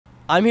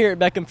I'm here at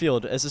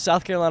Beckhamfield as the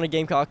South Carolina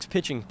Gamecocks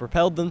pitching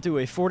propelled them to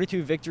a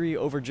 4-2 victory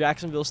over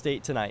Jacksonville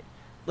State tonight.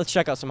 Let's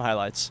check out some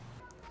highlights.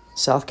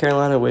 South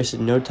Carolina wasted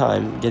no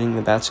time getting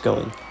the bats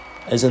going,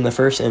 as in the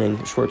first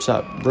inning,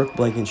 shortstop Brooke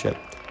Blankenship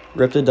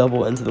ripped a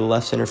double into the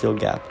left center field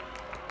gap.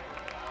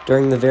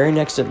 During the very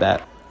next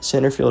at-bat,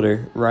 center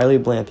fielder Riley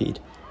Blampede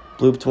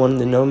blooped one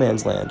into no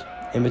man's land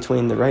in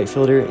between the right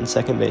fielder and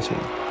second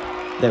baseman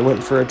that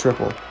went for a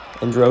triple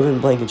and drove in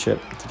Blankenship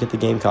to get the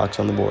Gamecocks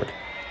on the board.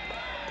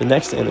 The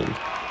next inning,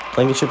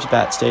 Blankenship's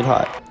bat stayed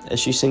hot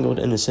as she singled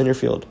into center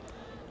field,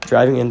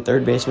 driving in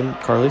third baseman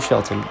Carly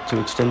Shelton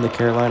to extend the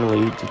Carolina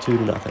lead to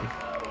 2-0.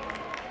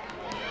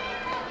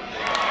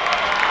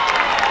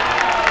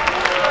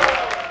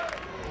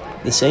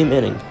 The same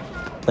inning,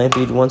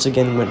 Blampede once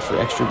again went for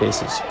extra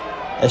bases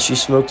as she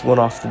smoked one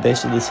off the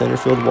base of the center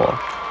field wall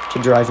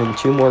to drive in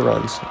 2 more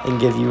runs and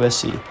give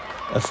USC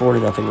a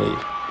 4-0 lead.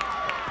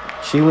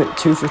 She went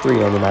 2 for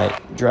 3 on the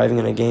night, driving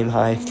in a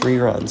game-high 3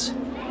 runs.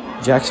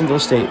 Jacksonville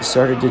State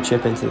started to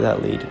chip into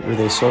that lead with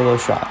a solo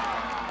shot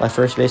by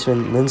first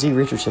baseman Lindsey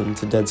Richardson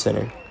to dead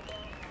center,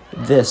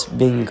 this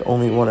being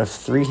only one of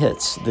 3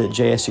 hits that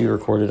JSU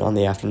recorded on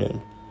the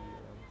afternoon.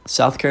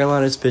 South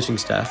Carolina's pitching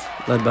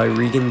staff, led by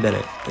Regan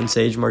Bennett and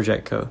Sage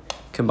Marjetko,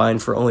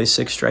 combined for only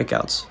 6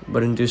 strikeouts,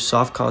 but induced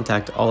soft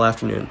contact all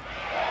afternoon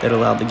that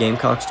allowed the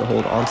Gamecocks to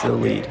hold onto the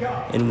lead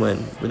and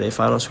win with a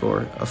final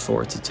score of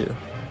 4-2.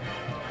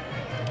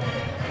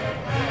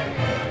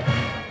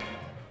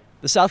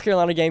 The South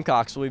Carolina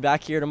Gamecocks will be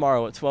back here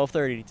tomorrow at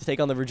 12:30 to take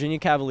on the Virginia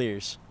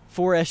Cavaliers.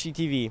 For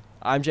SGTV,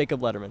 I'm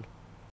Jacob Letterman.